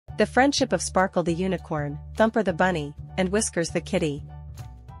The friendship of Sparkle the unicorn, Thumper the bunny, and Whiskers the kitty.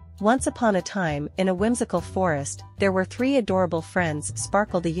 Once upon a time, in a whimsical forest, there were three adorable friends: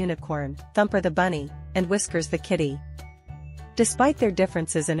 Sparkle the unicorn, Thumper the bunny, and Whiskers the kitty. Despite their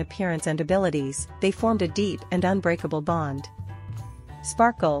differences in appearance and abilities, they formed a deep and unbreakable bond.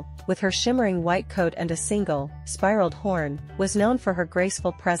 Sparkle, with her shimmering white coat and a single, spiraled horn, was known for her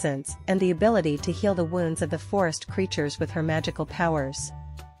graceful presence and the ability to heal the wounds of the forest creatures with her magical powers.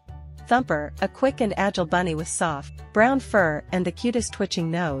 Thumper, a quick and agile bunny with soft, brown fur and the cutest twitching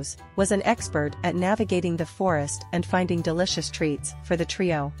nose, was an expert at navigating the forest and finding delicious treats for the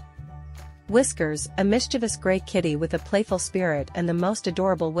trio. Whiskers, a mischievous gray kitty with a playful spirit and the most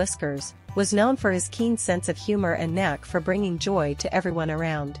adorable whiskers, was known for his keen sense of humor and knack for bringing joy to everyone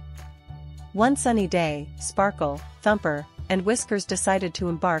around. One sunny day, Sparkle, Thumper, and Whiskers decided to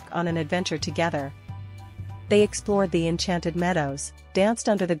embark on an adventure together. They explored the enchanted meadows, danced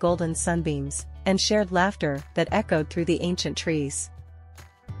under the golden sunbeams, and shared laughter that echoed through the ancient trees.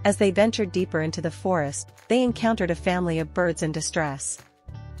 As they ventured deeper into the forest, they encountered a family of birds in distress.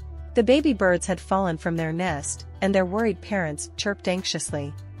 The baby birds had fallen from their nest, and their worried parents chirped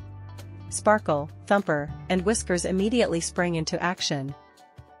anxiously. Sparkle, Thumper, and Whiskers immediately sprang into action.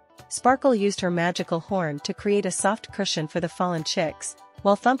 Sparkle used her magical horn to create a soft cushion for the fallen chicks,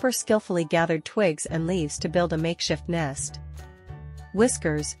 while Thumper skillfully gathered twigs and leaves to build a makeshift nest.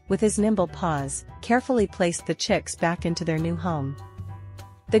 Whiskers, with his nimble paws, carefully placed the chicks back into their new home.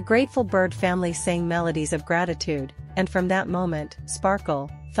 The grateful bird family sang melodies of gratitude, and from that moment,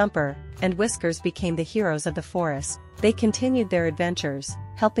 Sparkle, Thumper, and Whiskers became the heroes of the forest. They continued their adventures,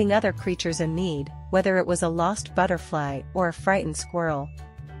 helping other creatures in need, whether it was a lost butterfly or a frightened squirrel.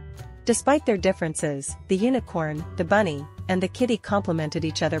 Despite their differences, the unicorn, the bunny, and the kitty complemented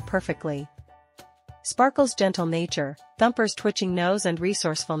each other perfectly. Sparkle's gentle nature, Thumper's twitching nose and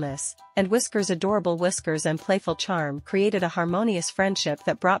resourcefulness, and Whiskers' adorable whiskers and playful charm created a harmonious friendship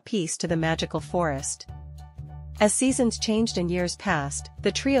that brought peace to the magical forest. As seasons changed and years passed,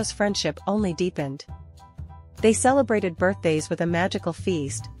 the trio's friendship only deepened. They celebrated birthdays with a magical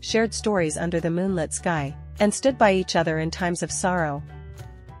feast, shared stories under the moonlit sky, and stood by each other in times of sorrow.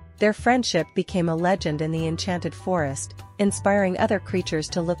 Their friendship became a legend in the enchanted forest, inspiring other creatures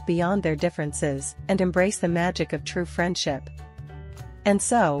to look beyond their differences and embrace the magic of true friendship. And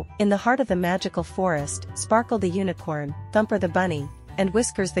so, in the heart of the magical forest, Sparkle the unicorn, Thumper the bunny, and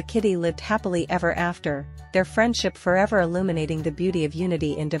Whiskers the kitty lived happily ever after, their friendship forever illuminating the beauty of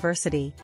unity in diversity.